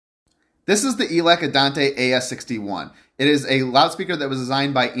This is the elac Adante AS61. It is a loudspeaker that was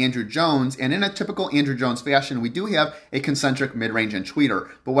designed by Andrew Jones, and in a typical Andrew Jones fashion, we do have a concentric mid-range and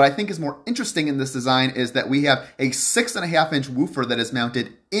tweeter. But what I think is more interesting in this design is that we have a 6.5-inch woofer that is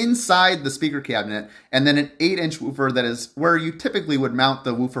mounted inside the speaker cabinet, and then an 8-inch woofer that is where you typically would mount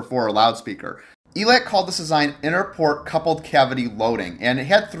the woofer for a loudspeaker. Elac called this design inner port coupled cavity loading, and it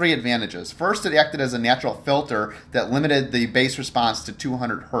had three advantages. First, it acted as a natural filter that limited the bass response to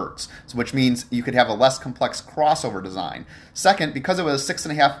 200 hertz, which means you could have a less complex crossover design. Second, because it was a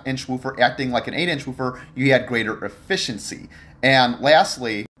 6.5-inch woofer acting like an 8-inch woofer, you had greater efficiency. And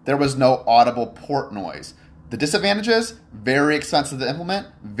lastly, there was no audible port noise. The disadvantages, very expensive to implement,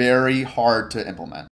 very hard to implement.